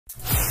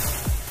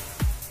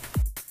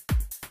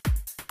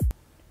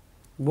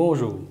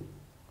Bonjour.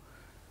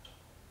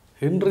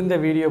 இன்று இந்த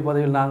video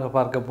பதிவில் நாங்கள்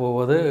பார்க்க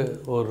போவது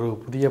ஒரு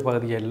புதிய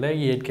பகுதி அல்ல,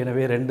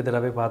 ஏற்கனவே 2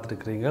 தடவை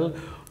பார்த்துருக்கிறீர்கள்.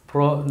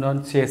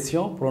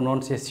 prononciation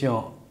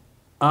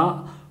 1,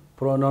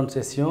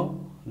 prononciation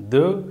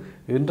 2.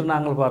 இன்று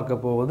நாங்கள்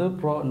பார்க்க போவது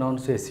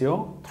prononciation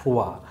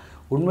 3.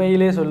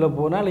 உண்மையிலே சொல்ல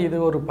போனால் இது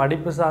ஒரு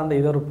படிப்பு சார்ந்த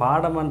இது ஒரு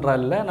பாடம்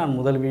என்றல்ல. நான்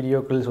முதல்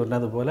வீடியோக்களில்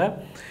சொன்னது போல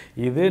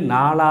இது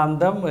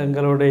நாளாந்தம்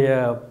எங்களுடைய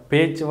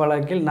பேச்சு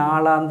வழக்கில்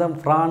நாளாந்தம்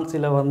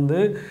பிரான்சில்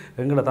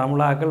எங்களோட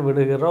தமிழாக்கள்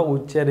விடுகிற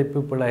உச்சரிப்பு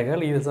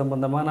பிழைகள் இது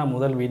சம்பந்தமாக நான்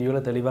முதல்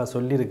வீடியோவில் தெளிவாக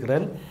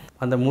சொல்லியிருக்கிறேன்.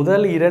 அந்த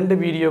முதல் 2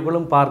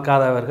 வீடியோக்களும்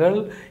பார்க்காதவர்கள்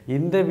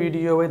இந்த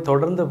வீடியோவை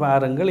தொடர்ந்து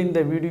பாருங்கள். இந்த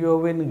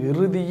வீடியோவின்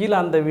இறுதியில்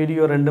அந்த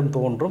வீடியோ 2ம்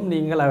தோன்றும்,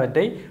 நீங்கள்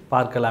அவற்றை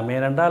பார்க்கலாம்.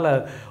 ஏனென்றால்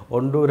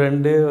 1,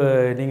 2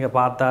 நீங்கள்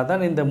பார்த்தா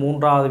தான் இந்த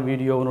 3வது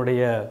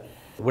வீடியோவினுடைய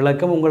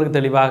விளக்கம் உங்களுக்கு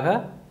தெளிவாக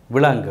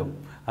விளங்கும்.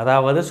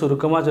 அதாவது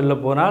சுருக்கமாக சொல்ல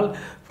போனால்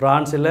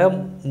பிரான்சில்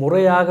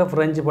முறையாக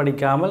பிரெஞ்சு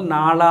படிக்காமல்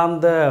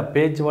நாளாந்த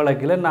பேச்சு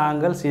வழக்கில்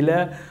நாங்கள் சில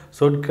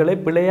சொற்களை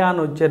பிழையான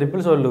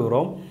உச்சரிப்பில்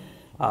சொல்லுகிறோம்,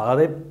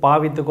 அதை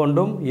பாவித்து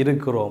கொண்டும்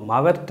இருக்கிறோம்.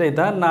 அவற்றை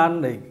தான் நான்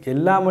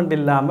எல்லாமண்டு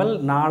இல்லாமல்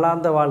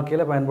நாளாந்த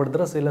வாழ்க்கையில்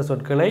பயன்படுத்துகிற சில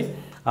சொற்களை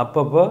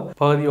அப்பப்போ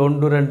பகுதி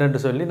 1, 2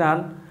 என்று சொல்லி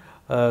நான்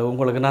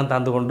உங்களுக்கு நான்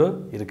தந்து கொண்டு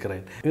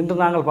இருக்கிறேன்.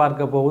 இன்று நாங்கள்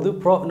பார்க்க போவது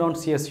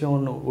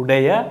ப்ரோனவுன்சியேஷன்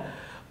உடைய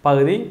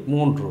பகுதி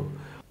 3.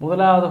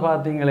 முதலாவது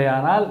பார்த்தீங்களே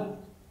ஆனால்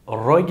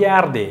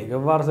ரோகேர்தே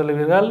எவ்வாறு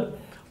சொல்லுவீர்கள்?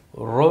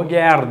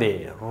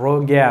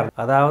 ரோகேர்.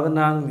 அதாவது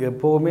நான்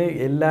எப்போவுமே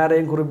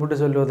எல்லாரையும் குறிப்பிட்டு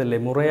சொல்வதில்லை,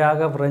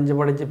 முறையாக பிரெஞ்சு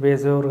படித்து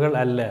பேசுபவர்கள்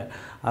அல்ல.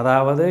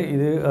 அதாவது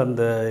இது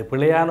அந்த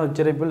பிழையான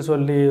உச்சரிப்பில்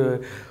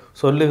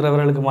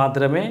சொல்லுகிறவர்களுக்கு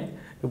மாத்திரமே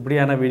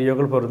இப்படியான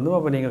வீடியோக்கள் பொருந்தும்.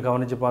 அப்போ நீங்கள்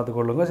கவனித்து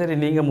பார்த்துக்கொள்ளுங்க. சரி,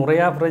 நீங்கள்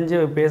முறையாக பிரெஞ்சு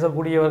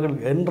பேசக்கூடியவர்கள்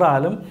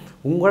என்றாலும்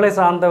உங்களை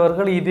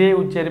சார்ந்தவர்கள் இதே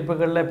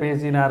உச்சரிப்புகளில்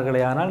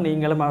பேசினார்களே ஆனால்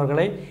நீங்களும்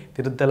அவர்களை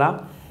திருத்தலாம்.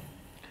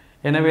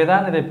 எனவே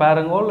தான் இதை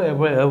பாருங்கள்,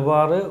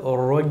 எவ்வாறு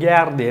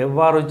ரோகேர்தே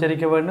எவ்வாறு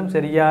உச்சரிக்க வேண்டும்.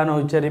 சரியான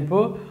உச்சரிப்பு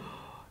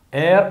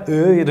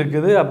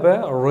இருக்குது. அப்போ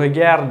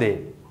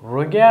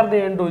ரொகேர்தே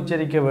என்று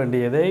உச்சரிக்க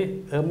வேண்டியதை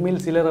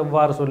எம்மில் சிலர்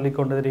எவ்வாறு சொல்லி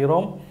கொண்டு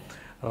இருக்கிறோம்?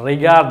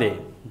 ரிகாதே.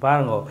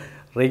 பாருங்க,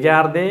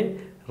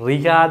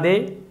 ரிகாதே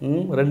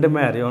 2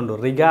 மாதிரி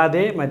ஒன்று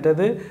ரிகாதே,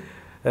 மற்றது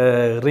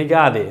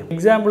ரிகாதே.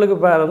 எக்ஸாம்பிளுக்கு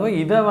பாருங்க,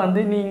 இதை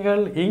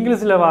நீங்கள்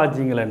இங்கிலீஷில்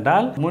வாசிங்கள்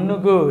என்றால்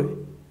முன்னுக்கு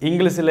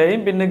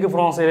இங்கிலீஷ்லேயும் பின்னுக்கு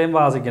ஃப்ரான்ஸிலையும்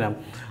வாசிக்கணும்.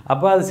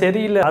 அப்போ அது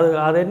சரியில்லை.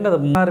 அது என்னது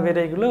 3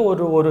 வரைக்குள்ள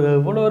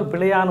எவ்வளோ ஒரு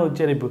பிழையான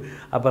உச்சரிப்பு.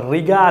 அப்போ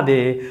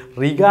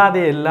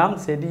ரிகாதே எல்லாம்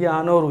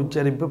சரியான ஒரு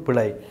உச்சரிப்பு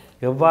பிழை.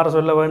 எவ்வாறு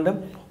சொல்ல வேண்டும்?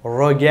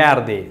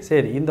 ரொகேர்தே.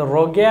 சரி, இந்த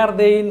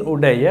ரொகேர்தேயின்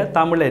உடைய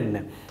தமிழ் என்ன?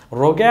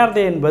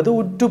 ரொகேர்தே என்பது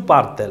உற்று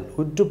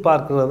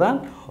பார்க்கிறது தான்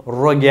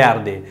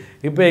ரொகேர்தே.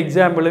 இப்போ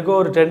எக்ஸாம்பிளுக்கு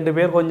ஒரு 2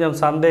 பேர் கொஞ்சம்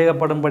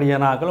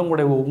சந்தேகப்படும்படியான ஆக்கள்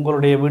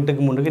உங்களுடைய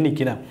வீட்டுக்கு முன்னுக்கு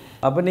நிற்கிறேன்.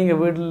 அப்போ நீங்கள்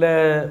வீட்டில்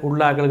உள்ள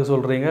ஆக்களுக்கு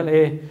சொல்கிறீங்க,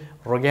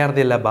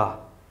 ரொகேர்தே இல்லைப்பா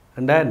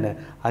என்றா என்ன?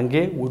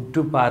 அங்கே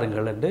உற்று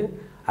பாருங்கள் என்று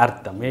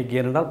அர்த்தம்.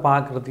 ஏனென்றால்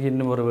பார்க்குறதுக்கு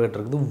இன்னும் ஒரு வேர்டு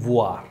இருக்குது,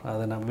 வார்.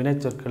 அதை நான்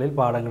வினைச்சொற்களில்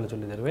பாடங்கள்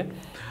சொல்லி தருவேன்.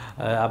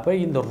 அப்போ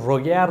இந்த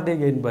ரொகேர்தே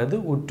என்பது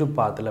உற்று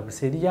பார்த்தல். அப்போ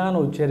சரியான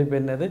உச்சரிப்பு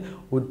என்னது?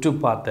 உற்று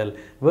பார்த்தல்.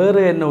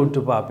 வேறு என்ன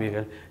உற்று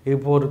பார்ப்பீர்கள்?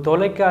 இப்போ ஒரு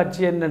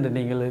தொலைக்காட்சி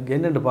நீங்கள்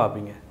என்னென்று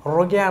பார்ப்பீங்க?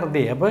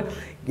 ரொகேர்தே. அப்போ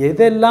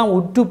எதெல்லாம்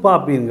உற்று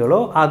பார்ப்பீங்களோ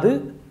அது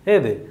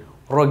எது?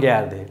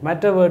 ரொகேர்தே.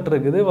 மற்ற வேர்டு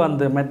இருக்குது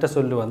மற்ற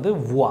சொல்லு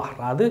வார்.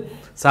 அது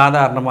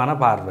சாதாரணமான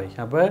பார்வை.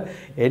 அப்போ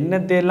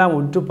என்னத்தையெல்லாம்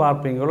உற்று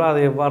பார்ப்பீங்களோ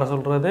அதை எவ்வாறு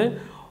சொல்கிறது?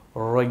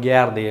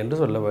 ரொகேர்தே என்று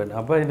சொல்ல வேண்டும்.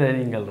 அப்போ இதை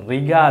நீங்கள்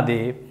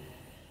ரிகாதே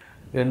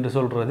என்று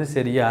சொல்கிறது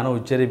சரியான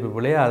உச்சரிப்பு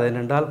பிழை. அது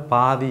என்னென்றால்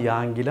பாதி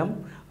ஆங்கிலம்.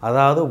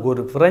 அதாவது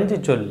ஒரு பிரெஞ்சு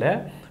சொல்ல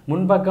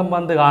முன்பக்கம்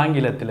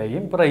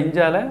ஆங்கிலத்திலேயும்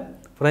இஞ்சால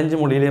பிரெஞ்சு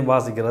மொழியிலையும்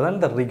வாசிக்கிறது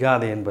இந்த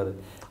ரிகாதே என்பது.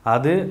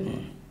 அது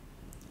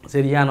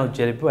சரியான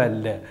உச்சரிப்பு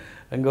அல்ல.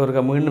 எங்கே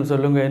ஒருக்க மீண்டும்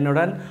சொல்லுங்கள்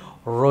என்னுடன்,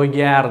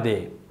 ரொகேர்தே.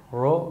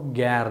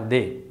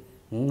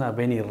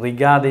 அப்போ நீ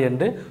ரிகாதே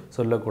என்று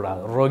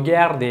சொல்லக்கூடாது.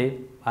 ரொகேர்தே.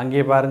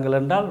 அங்கே பாருங்கள்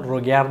என்றால்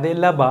ரொகேர்தே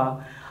லபா.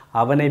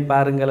 அவனை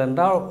பாருங்கள்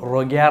என்றால்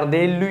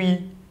ரொகேர்தே லுய்.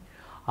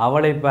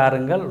 அவளை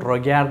பாருங்கள்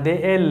ரொகேர்தே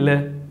எல்.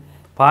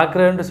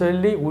 பார்க்குறேன்னு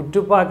சொல்லி உற்று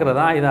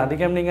பார்க்குறதா இது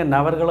அதிகம். நீங்கள்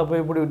நபர்களை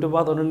போய் இப்படி விட்டு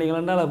பார்த்து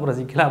ஒன்றுனீங்களென்றால் அப்புறம்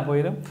சிக்கலாக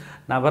போயிடும்.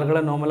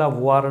 நபர்களை நார்மலாக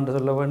வார் என்று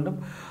சொல்ல வேண்டும்.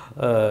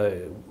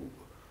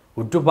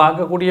 உற்று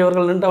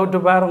பார்க்கக்கூடியவர்கள் நின்று உற்று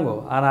பாருங்கோ.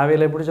 ஆனால்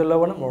அவையில் எப்படி சொல்ல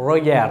வேணும்?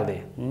 ரொகேர்தே.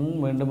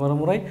 மீண்டும் ஒரு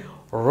முறை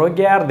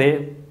ரொகேர்தே.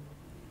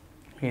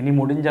 இனி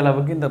முடிஞ்ச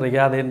அளவுக்கு இந்த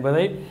ரிகாதே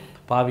என்பதை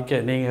பாவிக்க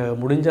நீங்கள்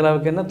முடிஞ்ச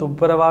அளவுக்கு என்ன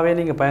துப்புரவாகவே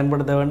நீங்கள்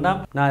பயன்படுத்த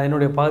வேண்டாம். நான்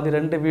என்னுடைய பகுதி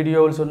 2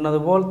 வீடியோவில் சொன்னது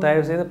போல்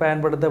தயவுசெய்து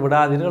பயன்படுத்த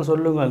விடாதீர்கள்.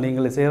 சொல்லுங்கள்,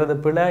 நீங்கள் செய்கிறது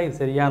பிழை,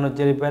 சரியான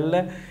உச்சரிப்பு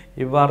அல்ல,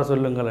 இவ்வாறு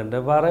சொல்லுங்கள்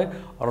என்று. இவ்வாறு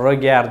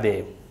ரொகேர்தே.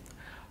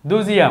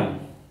 தூசியம்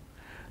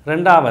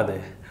 2வது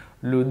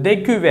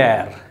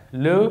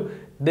லு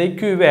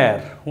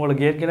டெக்குவேர்.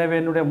 உங்களுக்கு ஏற்கனவே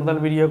என்னுடைய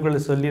முதல்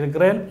வீடியோக்களில்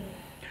சொல்லியிருக்கிறேன்.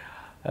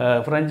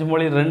 பிரெஞ்சு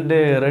மொழி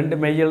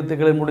 2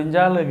 மெய்யெழுத்துக்களை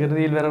முடிஞ்சால்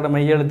இறுதியில் வேற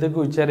மெய்யெழுத்துக்கு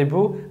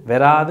உச்சரிப்பு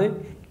வராது.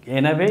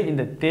 எனவே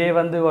இந்த தே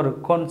ஒரு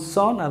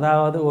கொன்சான்,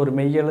 அதாவது ஒரு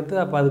மெய்யெழுத்து.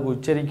 அப்போ அதுக்கு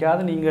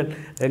உச்சரிக்காது. நீங்கள்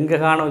எங்கே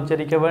காண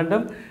உச்சரிக்க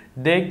வேண்டும்?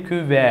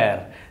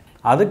 டெக்குவேர்.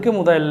 அதுக்கு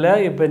முதல்ல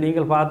இப்போ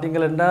நீங்கள்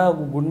பார்த்தீங்கன்னா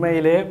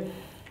உண்மையிலே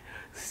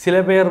சில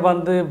பேர்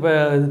வந்து இப்போ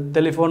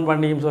டெலிஃபோன்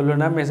பண்ணியும்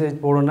சொல்லணும், மெசேஜ்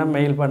போடணும்,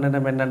 மெயில்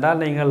பண்ணணும். என்னென்றால்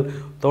நீங்கள்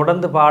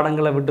தொடர்ந்து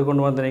பாடங்களை விட்டு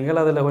கொண்டு வந்தீங்கள்.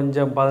 அதில்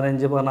கொஞ்சம்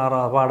 15 16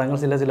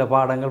 பாடங்கள், சில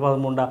பாடங்கள்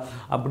 13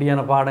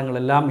 அப்படியான பாடங்கள்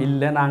எல்லாம்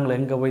இல்லை. நாங்கள்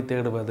எங்கே போய்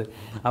தேடுவது?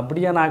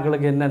 அப்படியான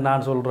நாட்களுக்கு என்ன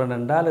நான் சொல்கிறேன்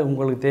என்றால்,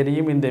 உங்களுக்கு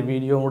தெரியும், இந்த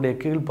வீடியோவுடைய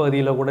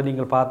கீழ்ப்பகுதியில் கூட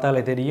நீங்கள்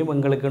பார்த்தாலே தெரியும்,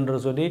 எங்களுக்கு என்று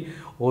சொல்லி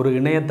ஒரு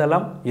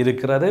இணையதளம்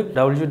இருக்கிறது.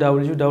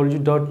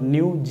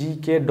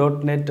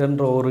 www.newgk.net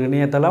என்ற ஒரு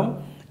இணையதளம்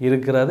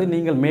இருக்கிறது.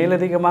 நீங்கள்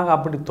மேலதிகமாக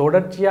அப்படி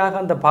தொடர்ச்சியாக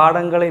அந்த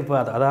பாடங்களை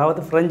அதாவது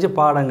பிரெஞ்சு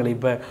பாடங்கள்,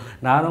 இப்போ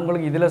நான்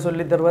உங்களுக்கு இதில்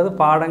சொல்லி தருவது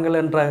பாடங்கள்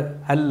என்ற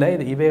அல்ல,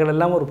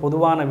 இவைகளெல்லாம் ஒரு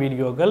பொதுவான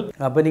வீடியோக்கள்.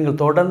 அப்போ நீங்கள்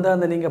தொடர்ந்து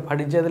அந்த நீங்கள்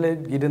படித்ததில்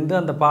இருந்து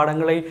அந்த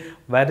பாடங்களை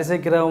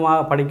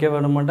வரிசைக்கிரமமாக படிக்க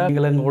வேண்டுமென்றால்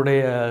நீங்கள்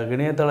எங்களுடைய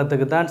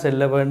இணையதளத்துக்கு தான்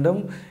செல்ல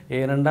வேண்டும்.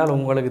 ஏனென்றால்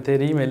உங்களுக்கு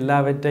தெரியும்,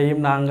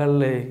 எல்லாவற்றையும் நாங்கள்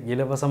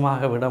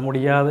இலவசமாக விட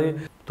முடியாது.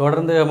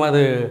 தொடர்ந்து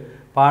எமது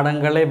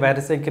பாடங்களை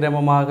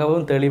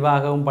வரிசைக்கிரமமாகவும்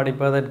தெளிவாகவும்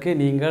படிப்பதற்கு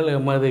நீங்கள்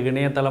எமது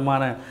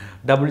இணையதளமான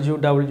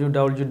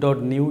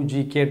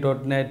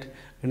www.newgk.net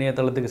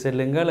இணையதளத்துக்கு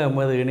செல்லுங்கள்.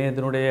 எமது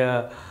இணையத்தினுடைய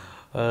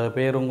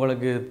பெயர்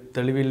உங்களுக்கு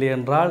தெளிவில்லை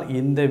என்றால்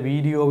இந்த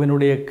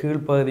வீடியோவினுடைய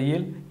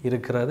கீழ்ப்பகுதியில்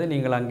இருக்கிறது.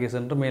 நீங்கள் அங்கே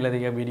சென்று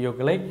மேலதிக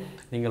வீடியோக்களை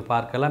நீங்கள்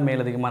பார்க்கலாம்,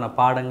 மேலதிகமான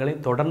பாடங்களை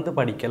தொடர்ந்து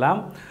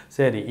படிக்கலாம்.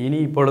 சரி, இனி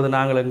இப்பொழுது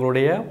நாங்கள்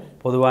எங்களுடைய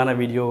பொதுவான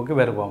வீடியோவுக்கு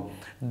வருவோம்.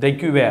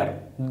 டெக்குவேர்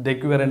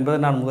என்பது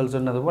நான் முதல்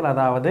சொன்னது போல்,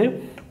 அதாவது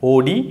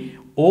ஓடி.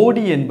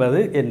 ஓடி என்பது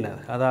என்ன?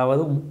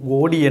 அதாவது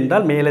ஓடி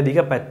என்றால் மேலதிக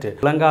பற்று.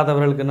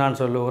 விளங்காதவர்களுக்கு நான்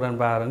சொல்லுகிறேன்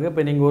பாருங்கள்.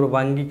 இப்போ நீங்கள் ஒரு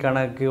வங்கி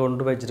கணக்கு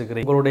ஒன்று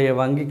வச்சிருக்கிறீங்க. உங்களுடைய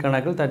வங்கி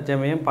கணக்கில்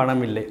தற்சமயம்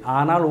பணம் இல்லை,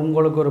 ஆனால்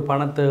உங்களுக்கு ஒரு பண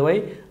தேவை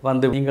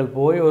வந்து நீங்கள்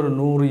போய் ஒரு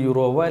 100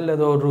 யூரோவோ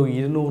அல்லது ஒரு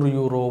 200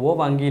 யூரோவோ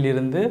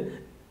வங்கியிலிருந்து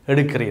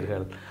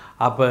எடுக்கிறீர்கள்.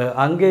 அப்போ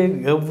அங்கே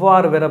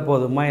எவ்வாறு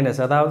வரப்போகுது?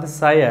 மைனஸ், அதாவது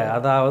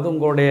அதாவது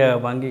உங்களுடைய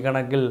வங்கி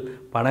கணக்கில்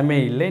பணமே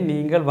இல்லை,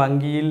 நீங்கள்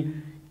வங்கியில்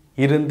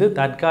இருந்து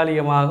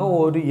தற்காலிகமாக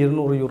ஒரு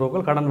 200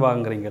 யூரோக்கள் கடன்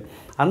வாங்குறீங்க.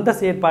 அந்த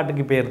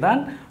செயற்பாட்டுக்கு பேர்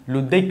தான்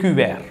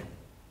லுதெக்குவேர்.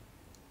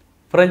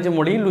 பிரெஞ்சு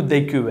மொழியில்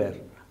லுதெக்குவேர்.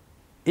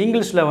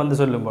 இங்கிலீஷில் வந்து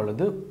சொல்லும்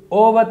பொழுது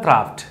ஓவர்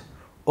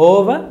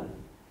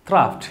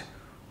கிராஃப்ட்.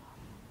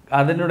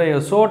 அதனுடைய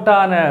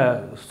ஷோர்ட்டான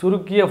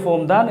சுருக்கிய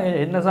ஃபார்ம் தான்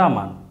என்ன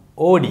சாமான்?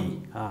 ஓடி.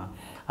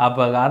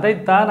 அப்போ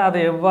அதைத்தான், அதை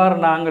எவ்வாறு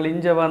நாங்கள்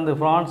இங்கே வந்து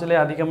ஃப்ரான்ஸிலே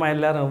அதிகமாக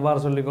எல்லோரும் எவ்வாறு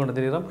சொல்லிக்கொண்டு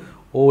தெரிகிறோம்?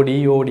 ஓடி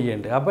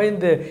என்று. அப்போ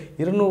இந்த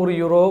 200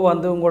 யூரோ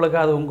வந்து உங்களுக்கு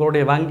அது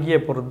உங்களுடைய வங்கியை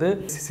பொறுத்து.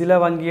 சில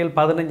வங்கிகள்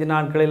 15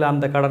 நாட்களில்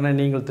அந்த கடனை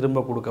நீங்கள்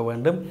திரும்ப கொடுக்க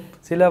வேண்டும்.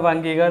 சில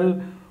வங்கிகள்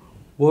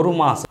 1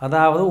 மாதம்,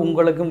 அதாவது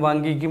உங்களுக்கும்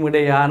வங்கிக்கும்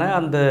இடையான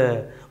அந்த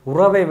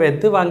உறவை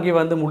வைத்து வங்கி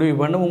வந்து முடிவு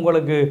பண்ணும்.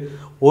 உங்களுக்கு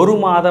 1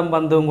 மாதம்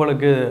வந்து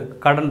உங்களுக்கு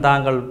கடன்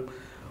தாங்கள்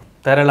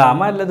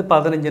தரலாமா அல்லது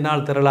 15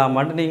 நாள்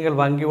தரலாமான்னு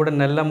நீங்கள்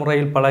வங்கியுடன் நல்ல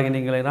முறையில்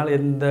பழகினீங்களேனால்,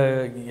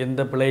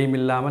 எந்த பிழையும்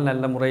இல்லாமல்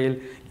நல்ல முறையில்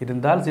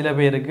இருந்தால் சில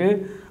பேருக்கு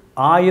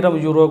 1000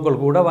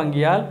 யூரோக்கள் கூட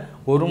வங்கியால்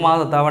 1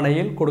 மாத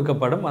தவணையில்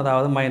கொடுக்கப்படும்.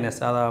 அதாவது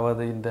மைனஸ்,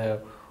 அதாவது இந்த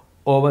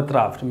ஓவர்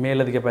கிராஃப்ட்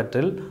மேலதிக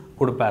பற்றில்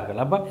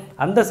கொடுப்பார்கள். அப்போ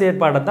அந்த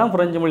செயற்பாடை தான்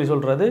பிரெஞ்சு மொழி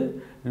சொல்கிறது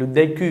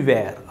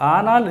லுதெக்குவேர்.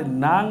 ஆனால்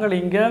நாங்கள்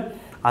இங்கே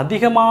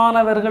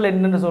அதிகமானவர்கள்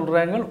என்னென்னு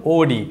சொல்கிறாங்க?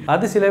 ஓடி.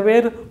 அது சில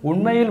பேர்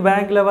உண்மையில்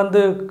பேங்கில்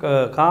வந்து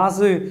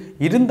காசு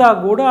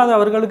இருந்தால் கூட அது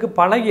அவர்களுக்கு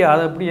பழகி,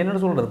 அது அப்படி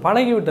என்னென்னு சொல்கிறது,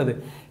 பழகிவிட்டது.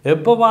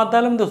 எப்போ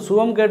பார்த்தாலும் இந்த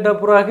சுகம் கேட்ட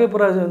பிறகு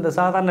இந்த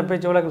சாதாரண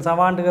பேச்சு வழக்கில்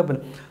சவா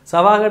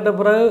கேட்ட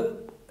பிறகு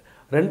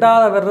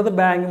 2வது வர்றது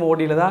பேங்கும்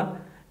ஓடியில் தான்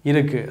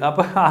இருக்குது.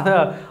 அப்போ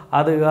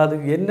அது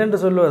என்னென்று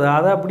சொல்லுவது?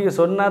 அதை அப்படியே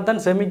சொன்னால்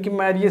தான் செமிக்கும்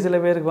மாதிரியே சில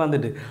பேருக்கு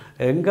வந்துட்டு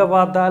எங்கே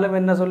பார்த்தாலும்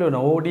என்ன சொல்லுவேன்,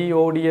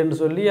 ஓடி என்று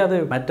சொல்லி அது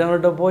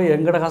மற்றவர்கிட்ட போய்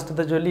எங்கட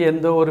கஷ்டத்தை சொல்லி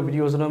எந்த ஒரு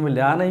பிரயோசனமும்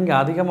இல்லை. ஆனால் இங்கே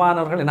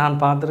அதிகமானவர்கள்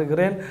நான்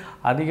பார்த்துருக்கிறேன்,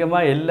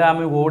 அதிகமாக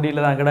எல்லாமே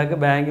ஓடியில் தான் கிடக்கு,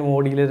 பேங்கும்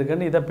ஓடியில்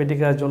இருக்குன்னு இதை பெட்டி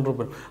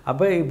காய்ச்சொன்றிருப்பேன்.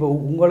 அப்போ இப்போ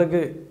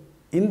உங்களுக்கு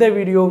இந்த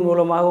வீடியோ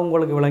மூலமாக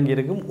உங்களுக்கு விளங்கி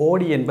இருக்கும்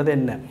ஓடி என்பது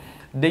என்ன.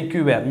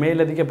 டெக்குவேர்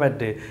மேலதிக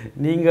பற்று.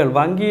 நீங்கள்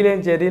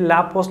வங்கியிலையும் சரி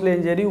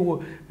லேப்போஸ்லேயும் சரி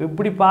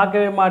இப்படி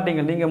பார்க்கவே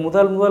மாட்டீங்க. நீங்கள்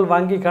முதல்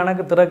வங்கி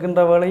கணக்கு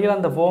திறக்கின்ற வேளையில்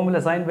அந்த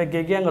ஃபார்மில் சைன்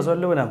வைக்க அங்கே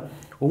சொல்லுவேன்,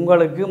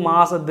 உங்களுக்கு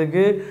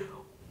மாதத்துக்கு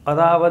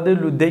அதாவது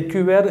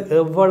டெக்குவேர்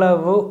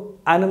எவ்வளவு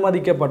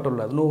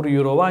அனுமதிக்கப்பட்டுள்ளது, 100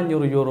 யூரோவா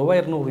 500 யூரோவா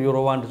 200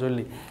 யூரோவான்னு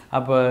சொல்லி.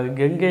 அப்போ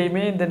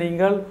எங்கேயுமே இந்த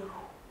நீங்கள்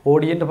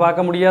ஓடி என்று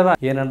பார்க்க முடியாதா?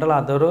 ஏனென்றால்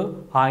அது ஒரு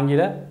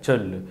ஆங்கில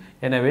சொல்லு.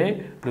 எனவே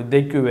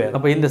லுதெக்குவேர்.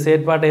 அப்போ இந்த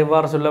செயற்பாட்டை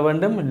எவ்வாறு சொல்ல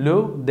வேண்டும்?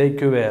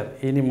 லுதெக்குவேர்.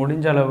 இனி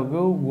முடிஞ்ச அளவுக்கு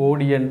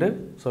ஓடி என்று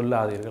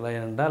சொல்லாதீர்கள்,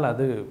 ஏனென்றால்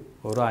அது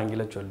ஒரு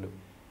ஆங்கில சொல்லு.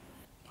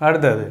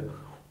 அடுத்தது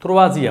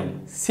துருவாசியம்,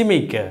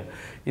 சிமிக்க.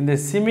 இந்த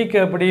சிமிக்க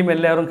எப்படியும்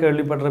எல்லாரும்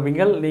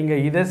கேள்விப்பட்டிருப்பீங்க.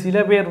 நீங்கள் இதை சில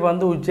பேர்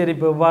வந்து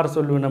உச்சரிப்பு எவ்வாறு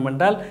சொல்லுவேன்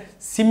என்றால்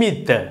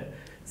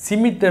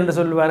சிமித் என்று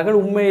சொல்வார்கள்.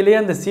 உண்மையிலேயே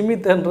அந்த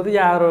சிமித் என்றது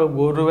யாரோ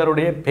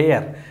ஒருவருடைய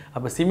பெயர்.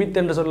 அப்போ சிமித்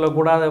என்று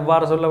சொல்லக்கூடாது,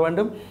 எவ்வாறு சொல்ல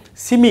வேண்டும்?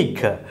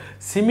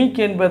 சிமிக்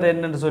என்பது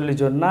என்னென்று சொல்லி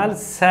சொன்னால்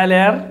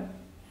salaire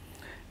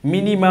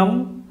minimum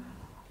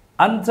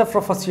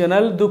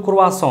interprofessionnel de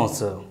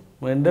croissance.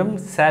 மீண்டும்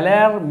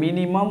salaire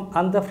minimum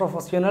அந்த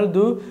professionnel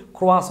du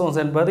croissance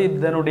என்பது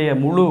இதனுடைய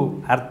முழு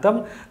அர்த்தம்.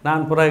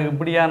 நான் பிறகு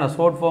இப்படியான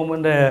ஷார்ட் ஃபார்ம்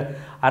என்ற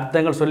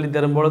அர்த்தங்கள் சொல்லி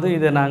தரும் பொழுது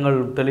இதை நாங்கள்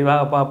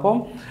தெளிவாக பார்ப்போம்.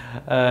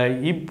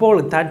 இப்போ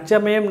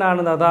தற்சமயம்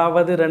நான்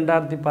அதாவது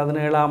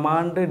 2017ஆம்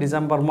ஆண்டு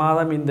டிசம்பர்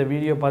மாதம் இந்த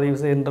வீடியோ பதிவு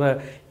செய்கின்ற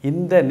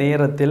இந்த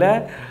நேரத்தில்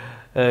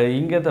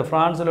இங்கே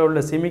ஃப்ரான்ஸில் உள்ள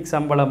சிமிக்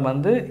சம்பளம்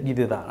வந்து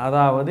இதுதான்,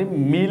 அதாவது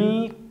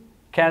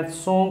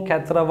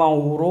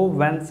 1480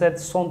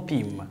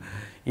 €27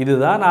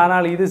 இதுதான்.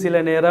 ஆனால் இது சில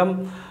நேரம்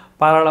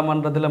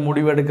பாராளுமன்றத்தில்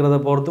முடிவெடுக்கிறத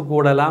பொறுத்து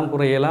கூடலாம்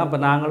குறையலாம். இப்போ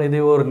நாங்கள்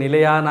இதை ஒரு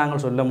நிலையாக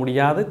நாங்கள் சொல்ல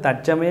முடியாது.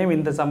 தற்சமயம்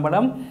இந்த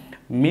சம்பளம்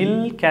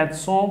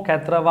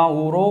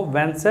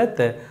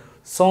 1480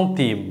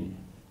 €27.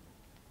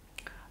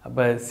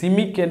 அப்போ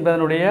சிமிக்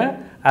என்பதனுடைய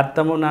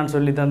அர்த்தமும் நான்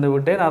சொல்லி தந்து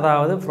விட்டேன்.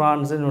 அதாவது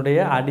பிரான்சினுடைய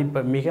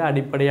மிக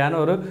அடிப்படையான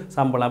ஒரு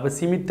சம்பளம். அப்போ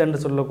சிமித்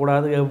என்று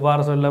சொல்லக்கூடாது,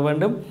 எவ்வாறு சொல்ல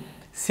வேண்டும்?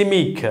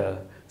 சிமிக்,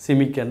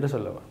 சிமிக் என்று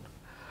சொல்ல வேண்டும்.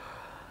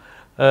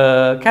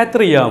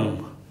 கேத்ரியம்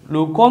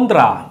லு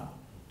கோந்த்ரா,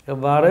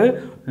 எவ்வாறு?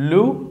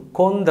 லு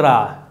கோந்த்ரா,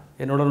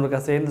 என்னோட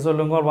ஒரு சேர்ந்து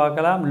சொல்லுங்க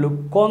பார்க்கலாம். லு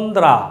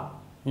கோந்த்ரா,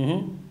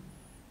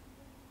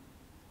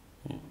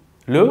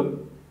 லு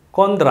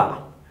கோந்த்ரா.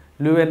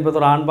 லு என்பது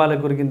ஒரு ஆண்பாலை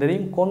குறிக்கும்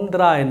தெரியும்.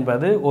 கொந்த்ரா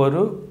என்பது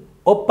ஒரு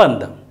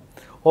ஒப்பந்தம்.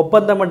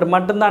 ஒப்பந்தம்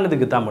மட்டும்தான்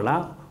இதுக்கு தமிழா.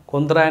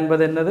 கொந்த்ரா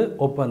என்பது என்னது?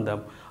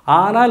 ஒப்பந்தம்.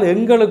 ஆனால்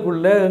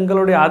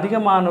எங்களுடைய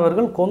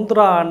அதிகமானவர்கள்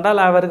கொந்த்ரா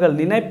என்றால் அவர்கள்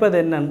நினைப்பது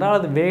என்னென்றால்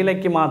அது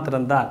வேலைக்கு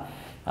மாத்திரம்தான்.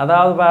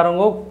 அதாவது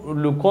பாருங்க,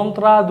 லு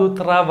கொந்த்ரா து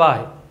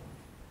ட்ரவாய்,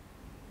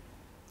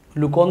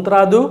 லு கொந்த்ரா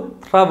து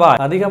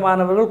ட்ரவாய்.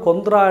 அதிகமானவர்கள்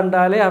கொந்த்ரா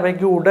என்றாலே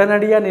அவைக்கு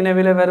உடனடியாக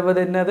நினைவில்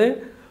வருவது என்னது?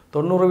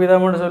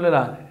 90%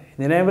 சொல்லலாம்.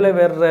 நினைவில்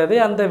வர்றது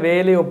அந்த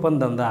வேலை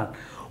ஒப்பந்தம் தான்.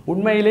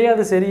 உண்மையிலேயே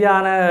அது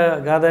சரியான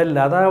கதை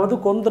இல்லை. அதாவது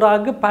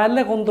கொந்த்ராக்கு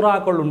பல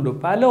கொந்த்ராக்கள் உண்டு,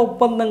 பல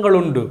ஒப்பந்தங்கள்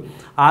உண்டு.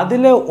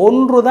 அதில்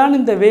ஒன்று தான்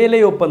இந்த வேலை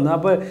ஒப்பந்தம்.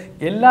 அப்போ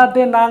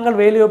எல்லாத்தையும் நாங்கள்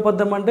வேலை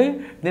ஒப்பந்தம் என்று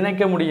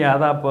நினைக்க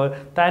முடியாது. அப்போ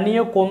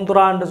தனியாக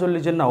கொந்த்ரான்னு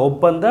சொல்லி சொன்ன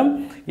ஒப்பந்தம்.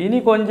 இனி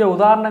கொஞ்சம்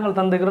உதாரணங்கள்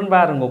தந்துக்கிறேன்னு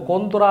பாருங்க.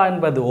 கொந்த்ரா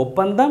என்பது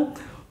ஒப்பந்தம்,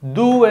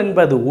 து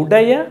என்பது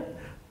உடைய,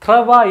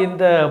 ட்ரவாய்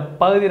இந்த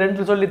பகுதி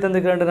 2 சொல்லி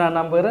தந்துக்கிறேன் நான்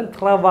நம்புகிறேன்.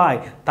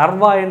 ட்ரவாய்,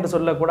 தர்வாய் என்று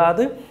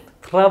சொல்லக்கூடாது,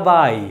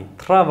 ட்ரவாய்,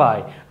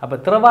 ட்ரவாய். அப்போ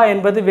ட்ரவாய்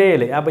என்பது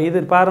வேலை. அப்போ இது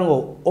பாருங்க,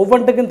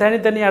 ஒவ்வொன்றுக்கும்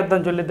தனித்தனி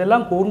அர்த்தம்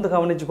சொல்லித்தெல்லாம் கூர்ந்து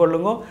கவனித்து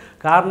கொள்ளுங்க.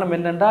 காரணம்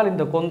என்னென்றால்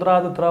இந்த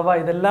கொந்த்ராது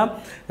ட்ரவாய் இதெல்லாம்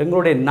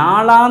எங்களுடைய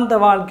நாளாந்த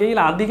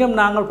வாழ்க்கையில் அதிகம்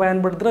நாங்கள்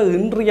பயன்படுத்துகிற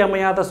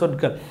இன்றியமையாத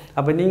சொற்கள்.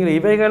 அப்போ நீங்கள்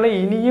இவைகளை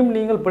இனியும்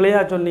நீங்கள்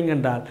பிழையாக சொன்னீங்க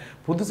என்றால்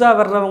புதுசாக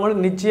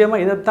வர்றவங்களும்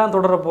நிச்சயமாக இதைத்தான்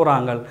தொடர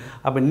போகிறாங்க.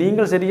 அப்போ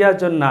நீங்கள் சரியாக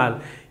சொன்னால்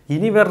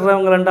இனி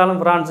வர்றவங்க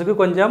ரெண்டாலும்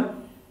பிரான்ஸுக்கு கொஞ்சம்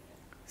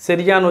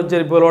சரியான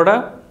உச்சரிப்புகளோட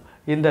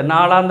இந்த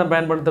நாளாந்தம்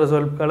பயன்படுத்துகிற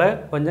சொற்களை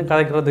கொஞ்சம்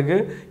கலைக்கிறதுக்கு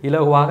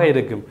இலகுவாக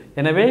இருக்கும்.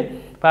 எனவே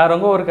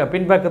பாருங்க, ஒரு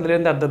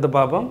பின்பக்கத்திலேருந்து அர்த்தத்தை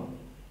பார்ப்போம்.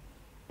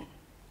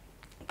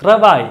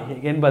 ட்ரவாய்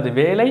என்பது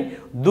வேலை,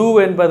 து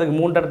என்பதுக்கு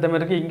 3 அர்த்தம்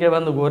இருக்குது, இங்கே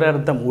வந்து ஒரு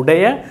அர்த்தம்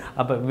உடைய.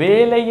 அப்போ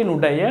வேலையின்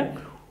உடைய.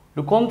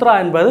 கொந்த்ரா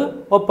என்பது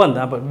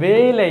ஒப்பந்தம். அப்போ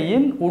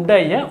வேலையின்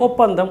உடைய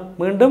ஒப்பந்தம்.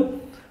 மீண்டும்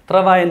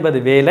ட்ரவாய்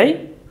என்பது வேலை,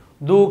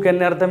 தூக்கு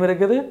என்ன அர்த்தம்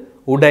இருக்குது?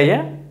 உடைய.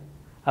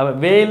 அப்போ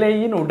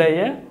வேலையின் உடைய.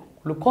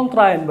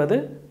 கொந்த்ரா என்பது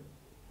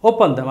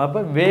ஒப்பந்தம். அப்போ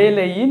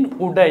வேலையின்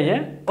உடைய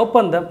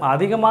ஒப்பந்தம்.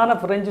 அதிகமான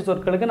பிரெஞ்சு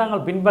சொற்களுக்கு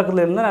நாங்கள்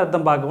பின்பக்கத்தில் இருந்தால்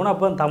அர்த்தம் பார்க்கணும்.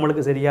 அப்போ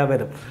தமிழுக்கு சரியாக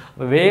வரும்.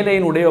 அப்போ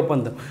வேலையின் உடைய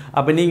ஒப்பந்தம்.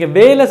 அப்போ நீங்கள்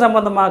வேலை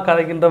சம்பந்தமாக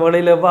கதைக்கின்ற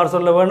வழியில் எவ்வாறு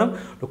சொல்ல வேணும்?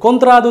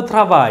 கொந்த்ராது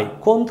ட்ரவாய்,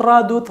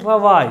 கொந்த்ராது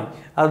ட்ரவாய்.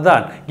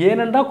 அதுதான்.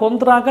 ஏனென்றால்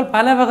கொந்த்ராக்கள்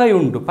பல வகை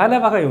உண்டு, பல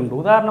வகை உண்டு.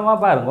 உதாரணமாக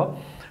பாருங்க,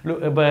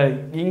 இப்போ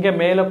இங்கே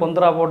மேலே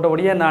கொந்த்ரா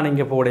போட்டபடியே நான்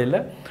இங்கே போடையில்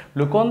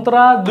லு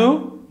கொந்த்ரா து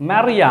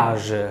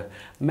மேரியாஜ்,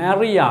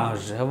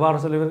 மேரியாஜ் எவ்வாறு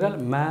சொல்லுவீர்கள்?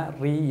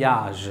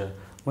 மேரியாஜ்.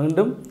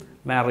 மீண்டும்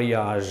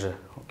மேரியாஜ்.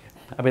 ஓகே.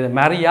 அப்போ இதை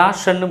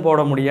மேரியாஷ்ன்னு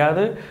போட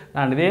முடியாது.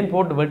 நான் இதேன்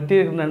போட்டு வெட்டி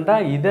இருக்கணுன்றா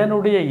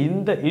இதனுடைய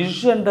இந்த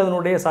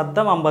இஷ்ன்றதனுடைய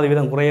சத்தம்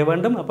 50% குறைய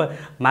வேண்டும். அப்போ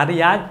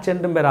மரியாஜ்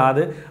என்றும்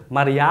பெறாது,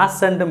 மரியாஸ்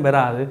என்றும்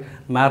பெறாது,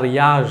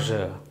 மேரியாஜ்.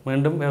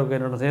 மீண்டும்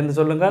என்னோட சேர்ந்து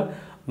சொல்லுங்கள்.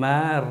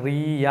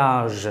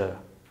 மேரியாஜ்,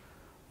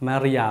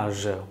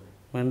 மேரியாஜ்.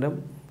 மீண்டும்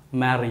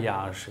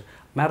மேரியாஜ்.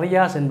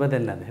 மேரியாஜ் என்பது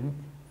என்னது?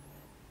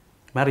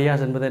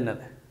 மேரியாஜ் என்பது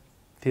என்னது?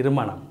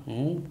 திருமணம்.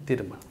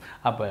 திருமணம்.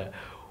 அப்போ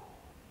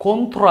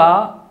கொந்த்ரா,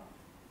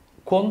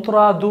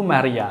 கொந்த்ரா து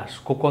மேரியாஜ்.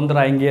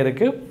 கொந்த்ரா இங்கே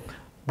இருக்குது,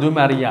 து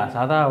மேரியாஜ்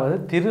அதாவது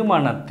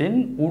திருமணத்தின்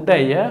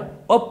உடைய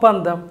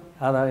ஒப்பந்தம்.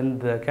 அதாவது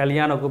இந்த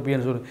கல்யாண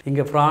குப்பின்னு சொல்லி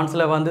இங்கே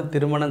ஃப்ரான்ஸில் வந்து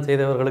திருமணம்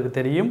செய்தவர்களுக்கு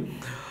தெரியும்.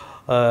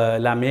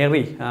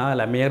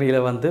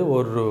 லமேரியில் வந்து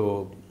ஒரு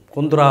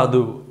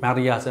கொந்த்ராது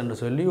மேரியாஸ் என்று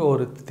சொல்லி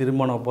ஒரு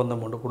திருமண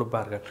ஒப்பந்தம் ஒன்று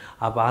கொடுப்பார்கள்.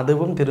 அப்போ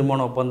அதுவும்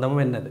திருமண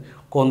ஒப்பந்தமும் என்னது?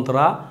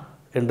 கொந்த்ரா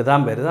என்று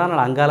தான் பெறுது.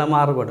 ஆனால் அங்கால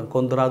மாறுபடும்.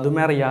 கொந்த்ரா து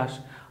மேரியாஸ்.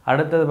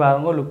 அடுத்தது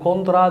பாருங்க,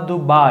 கொந்த்ரா து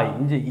பாய்.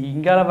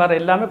 இங்கால வேறு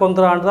எல்லாமே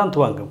கொந்த்ரான்னு தான்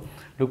துவங்கும்.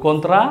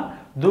 கொந்த்ரா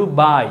து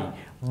பாய்,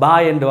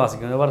 பாய் என்று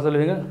வாசிக்கணும். எவ்வாறு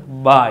சொல்லுவீங்க?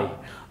 பாய்.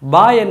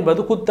 பாய் என்பது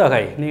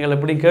குத்தகை. நீங்கள்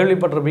எப்படி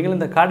கேள்விப்பட்டிருப்பீங்க,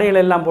 இந்த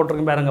கடையில் எல்லாம்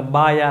போட்டிருக்கீங்க பாருங்க,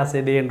 பாயா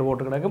செடி என்று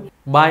போட்டு கிடக்கும்.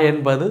 பாய்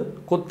என்பது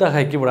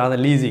குத்தகைக்கு விட, அந்த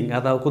லீசிங்,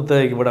 அதாவது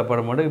குத்தகைக்கு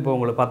விடப்படும். இப்போ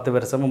உங்களுக்கு 10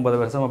 வருஷம்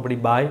 9 வருஷம் அப்படி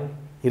பாய்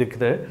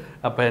இருக்குது.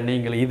 அப்போ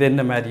நீங்கள் இது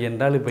என்ன மாதிரி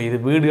என்றால் இப்போ இது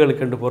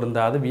வீடுகளுக்கு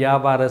பொருந்தாது,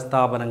 வியாபார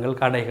ஸ்தாபனங்கள்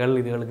கடைகள்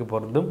இதுகளுக்கு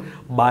பொருந்தும்.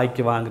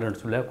 பாய்க்கு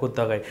வாங்குறேன்னு சொல்ல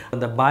குத்தகை.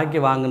 அந்த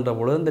பாய்க்கு வாங்குகின்ற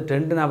பொழுது இந்த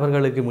 2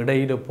 நபர்களுக்கும்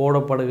இடையில்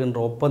போடப்படுகின்ற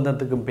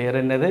ஒப்பந்தத்துக்கும் பேர்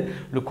என்னது?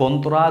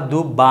 கொந்த்ரா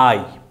து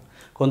பாய்.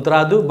 கொந்த்ரா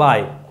து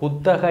பாய்,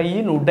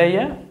 குத்தகையின் உடைய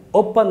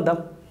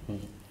ஒப்பந்தம்.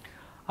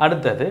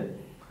 அடுத்தது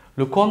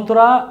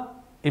கொந்த்ரா.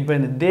 இப்போ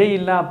இந்த தே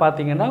இல்லாம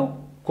பார்த்தீங்கன்னா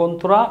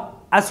கொந்த்ரா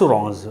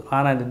அசூரன்ஸ்.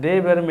 ஆனால் இந்த தே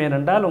வெறும்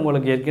ஏனென்றால்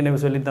உங்களுக்கு ஏற்கனவே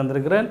சொல்லி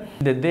தந்திருக்கிறேன்.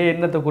 இந்த தே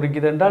என்னத்தை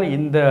குறிக்குது என்றால்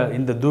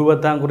இந்த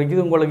தூவத்தான்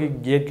குறிக்குது. உங்களுக்கு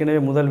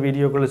ஏற்கனவே முதல்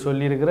வீடியோக்களை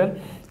சொல்லியிருக்கிறேன்.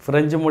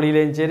 பிரெஞ்சு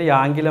மொழியிலையும் சரி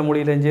ஆங்கில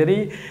மொழியிலையும் சரி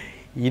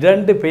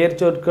 2 பெயர்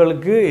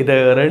சொற்களுக்கு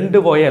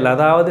 2 வொயல்,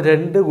 அதாவது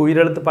 2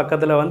 உயிரெழுத்து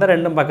பக்கத்தில் வந்தால்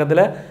 2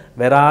 பக்கத்தில்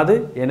வராது.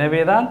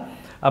 எனவே தான்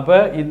அப்போ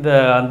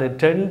அந்த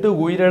 2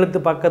 உயிரெழுத்து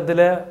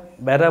பக்கத்தில்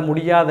வர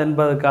முடியாது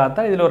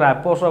என்பதற்காகத்தான் இதில் ஒரு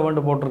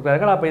அப்போஸ்ட்ரோஃப்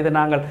போட்டிருக்கிறார்கள். அப்போ இதை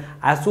நாங்கள்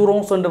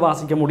அசூரன்ஸ் என்று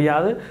வாசிக்க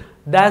முடியாது,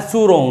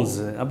 டசூரன்ஸ்.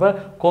 அப்போ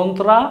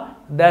கொந்த்ரா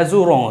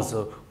டசூரன்ஸ்.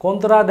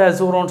 கொந்த்ரா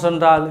டசூரன்ஸ்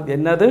என்றால்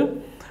என்னது?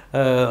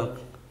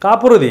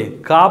 காப்புறுதி,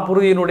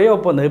 காப்புறுதியினுடைய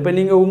ஒப்பந்தம். இப்போ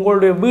நீங்கள்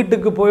உங்களுடைய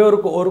வீட்டுக்கு போய்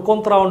ஒரு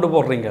கொந்த்ரா ஒன்று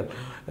போடுறீங்க.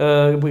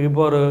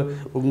 இப்போ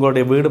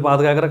உங்களுடைய வீடு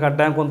பாதுகாக்கிற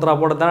கட்டாயம் கொந்த்ரா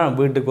போட தான்.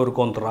 வீட்டுக்கு ஒரு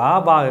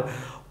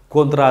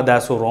கொந்த்ரா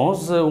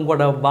d'assurance,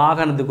 உங்களோட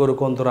வாகனத்துக்கு ஒரு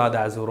கொந்த்ரா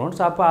d'assurance.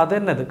 அப்போ அது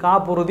என்னது?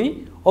 காப்புறுதி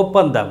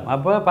ஒப்பந்தம்.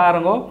 அப்போ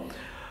பாருங்க,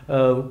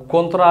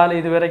 கொந்த்ராவில்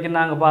இது வரைக்கும்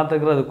நாங்கள்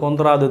பார்த்துக்கிறது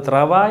கொந்த்ரா து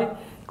travail,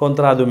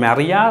 கொந்த்ரா து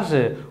mariage,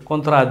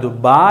 கொந்த்ரா து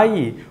bail,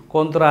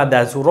 கொந்த்ரா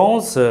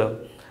d'assurance.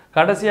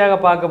 கடைசியாக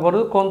பார்க்க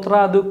போகிறது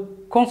கொந்த்ரா து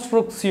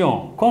construction.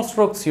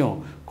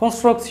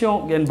 construction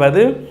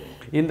என்பது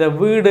இந்த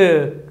வீடு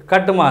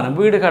கட்டுமானம்,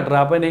 வீடு கட்டுற.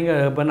 அப்போ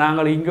இப்போ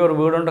நாங்கள் இங்கே ஒரு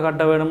வீடு ஒன்று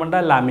கட்ட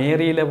வேணுமென்றால் இல்லை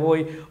மேரியில்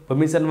போய்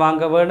பெர்மிஷன்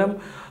வாங்க வேணும்.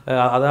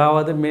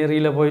 அதாவது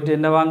மேரியில் போயிட்டு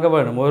என்ன வாங்க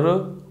வேணும்? ஒரு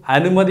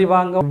அனுமதி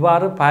வாங்க.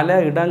 இவ்வாறு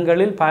பல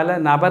இடங்களில் பல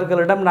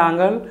நபர்களிடம்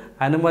நாங்கள்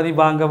அனுமதி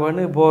வாங்க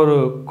வேணும். இப்போ ஒரு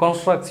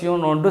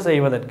கன்ஸ்ட்ரக்ஷன் ஒன்று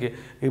செய்வதற்கு,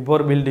 இப்போ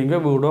ஒரு பில்டிங்கோ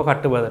வீடோ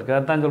கட்டுவதற்கு,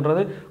 அதுதான்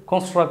சொல்கிறது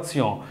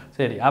கன்ஸ்ட்ரக்ஷன்.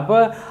 சரி, அப்போ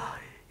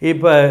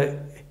இப்போ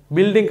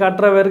பில்டிங்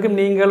கட்டுறவருக்கும்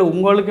நீங்கள்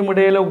உங்களுக்கும்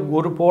இடையில்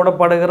ஒரு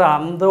போடப்படுகிற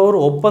அந்த ஒரு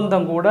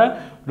ஒப்பந்தம் கூட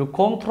ஒரு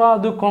கொந்த்ரா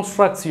து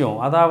கன்ஸ்ட்ரக்ஷன்,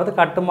 அதாவது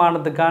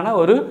கட்டுமானத்துக்கான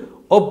ஒரு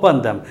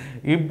ஒப்பந்தம்.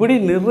 இப்படி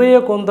நிறைய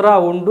கொந்த்ரா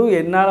உண்டு.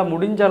 என்னால்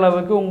முடிஞ்ச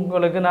அளவுக்கு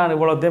உங்களுக்கு நான்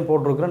இவ்வளோத்தையும்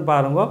போட்டிருக்கிறேன்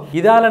பாருங்க.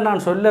 இதால்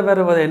நான் சொல்ல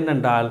வருவது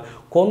என்னென்றால்,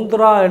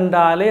 கொந்த்ரா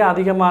என்றாலே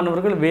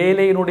அதிகமானவர்கள்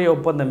வேலையினுடைய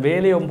ஒப்பந்தம்,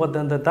 வேலை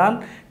ஒப்பந்தத்தை தான்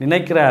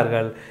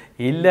நினைக்கிறார்கள்.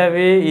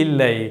 இல்லவே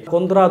இல்லை.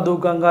 கொந்த்ரா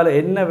தூக்கங்கால்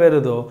என்ன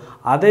வருதோ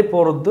அதை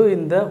பொறுத்து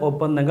இந்த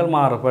ஒப்பந்தங்கள்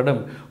மாறுபடும்.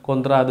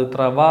 கொந்த்ரா து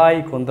travail,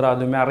 கொந்த்ரா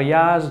து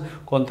mariage,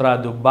 கொந்த்ரா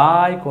து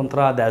bail,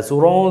 கொந்த்ரா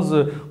d'assurance,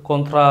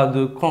 கொந்த்ரா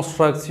து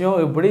construction,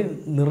 இப்படி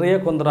நிறைய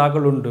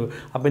கொந்த்ராக்கள் உண்டு.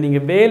 அப்போ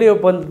நீங்கள் வேலை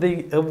ஒப்பந்தத்தை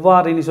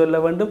எவ்வாறு இனி சொல்ல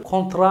வேண்டும்?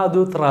 கொந்த்ரா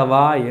து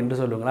travail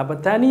என்று சொல்லுங்கள். அப்போ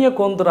தனியாக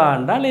கொந்த்ரா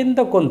என்றால்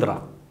எந்த கொந்த்ரா,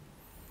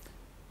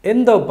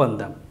 எந்த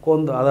ஒப்பந்தம்?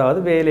 அதாவது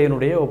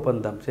வேலையினுடைய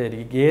ஒப்பந்தம். சரி,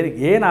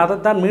 ஏன்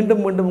அதைத்தான்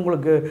மீண்டும் மீண்டும்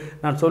உங்களுக்கு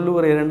நான்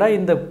சொல்லுகிறேன் என்றால்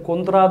இந்த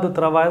கொந்த்ரா து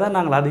travail தான்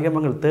நாங்கள் அதிகமாக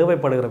எங்களுக்கு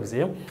தேவைப்படுகிற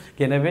விஷயம்.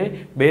 எனவே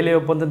வேலை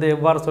ஒப்பந்தத்தை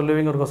எவ்வாறு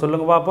சொல்லுவீங்க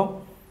சொல்லுங்க பார்ப்போம்.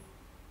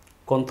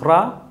 கொந்த்ரா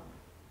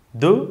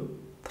து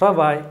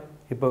travail.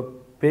 இப்போ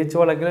பேச்சு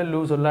வழக்கில்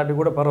லூ சொல்லாட்டி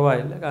கூட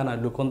பரவாயில்லை,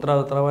 ஆனால் கொந்த்ரா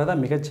து travail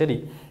தான் மிகச்சரி.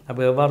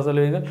 அப்போ எவ்வாறு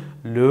சொல்லுவீங்க?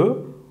 லு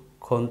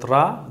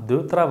கொந்த்ரா து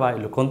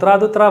travail, கொந்த்ரா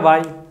து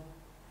travail.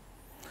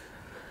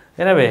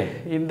 எனவே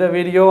இந்த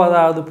வீடியோ,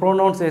 அதாவது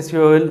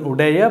ப்ரோனவுன்சேஷன்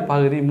உடைய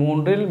பகுதி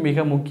 3இல்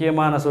மிக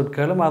முக்கியமான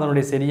சொற்களும்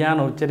அதனுடைய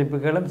சரியான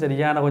உச்சரிப்புகளும்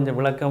சரியான கொஞ்சம்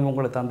விளக்கமும்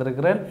உங்களுக்கு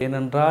தந்திருக்கிறேன்.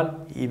 ஏனென்றால்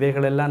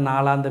இவைகளெல்லாம்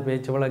நாளாந்த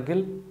பேச்சு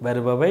வழக்கில்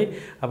வருபவை.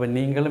 அப்போ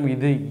நீங்களும்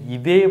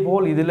இதே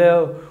போல் இதில்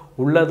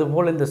உள்ளது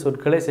போல் இந்த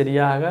சொற்களை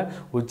சரியாக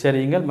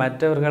உச்சரியுங்கள்,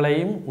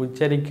 மற்றவர்களையும்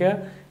உச்சரிக்க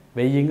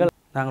வையுங்கள்.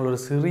 நாங்கள் ஒரு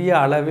சிறிய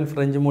அளவில்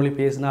பிரெஞ்சு மொழி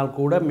பேசினால்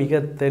கூட மிக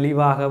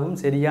தெளிவாகவும்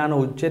சரியான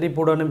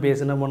உச்சரிப்புடனும்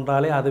பேசினோம்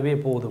என்றாலே அதுவே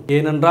போதும்.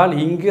 ஏனென்றால்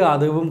இங்கு,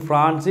 அதுவும்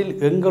பிரான்சில்,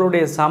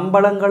 எங்களுடைய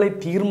சம்பளங்களை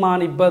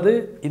தீர்மானிப்பது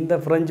இந்த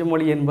பிரெஞ்சு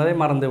மொழி என்பதை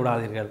மறந்து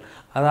விடாதீர்கள்.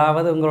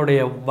 அதாவது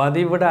உங்களுடைய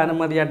வதிவிட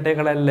அனுமதி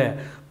அட்டைகள் அல்ல.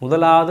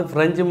 முதலாவது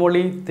பிரெஞ்சு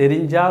மொழி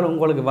தெரிஞ்சால்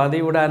உங்களுக்கு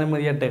வதிவிட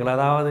அனுமதி அட்டைகள்,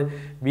 அதாவது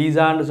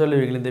வீசான்னு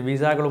சொல்லுவீர்கள், இந்த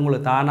வீசாக்கள்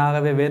உங்களுக்கு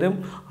தானாகவே வரும்.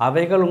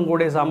 அவைகள்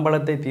உங்களுடைய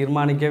சம்பளத்தை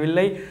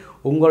தீர்மானிக்கவில்லை.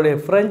 உங்களுடைய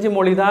பிரெஞ்சு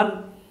மொழி தான்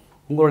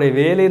உங்களுடைய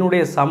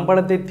வேலையினுடைய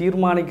சம்பளத்தை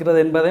தீர்மானிக்கிறது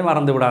என்பதை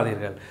மறந்து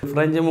விடாதீர்கள்.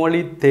 பிரெஞ்சு மொழி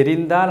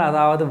தெரிந்தால்,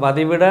 அதாவது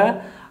வதிவிட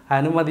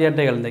அனுமதி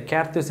அட்டைகள், இந்த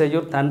கேர்த்து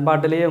செய்யூர்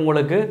தன்பாட்டிலேயே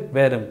உங்களுக்கு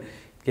வரும்.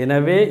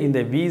 எனவே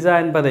இந்த வீசா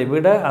என்பதை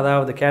விட,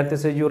 அதாவது கேர்த்து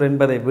செய்யூர்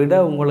என்பதை விட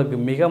உங்களுக்கு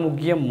மிக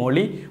முக்கியம்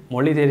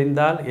மொழி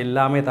தெரிந்தால்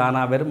எல்லாமே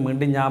தானாக வரும்.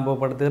 மீண்டும்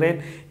ஞாபகப்படுத்துகிறேன்,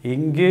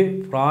 இங்கு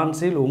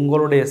பிரான்சில்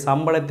உங்களுடைய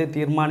சம்பளத்தை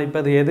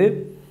தீர்மானிப்பது எது?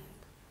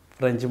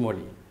 பிரெஞ்சு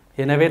மொழி.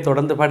 எனவே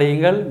தொடர்ந்து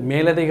படியுங்கள்.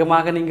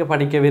 மேலதிகமாக நீங்கள்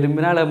படிக்க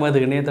விரும்பினால் எமது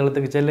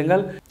இணையதளத்துக்கு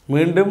செல்லுங்கள்.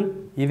 மீண்டும்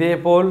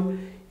இதேபோல்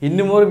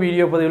இன்னும் ஒரு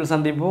வீடியோ பதிவில்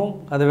சந்திப்போம்.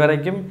 அது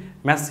வரைக்கும்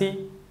மெர்சி,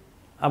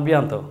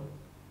 அபியாந்தோ.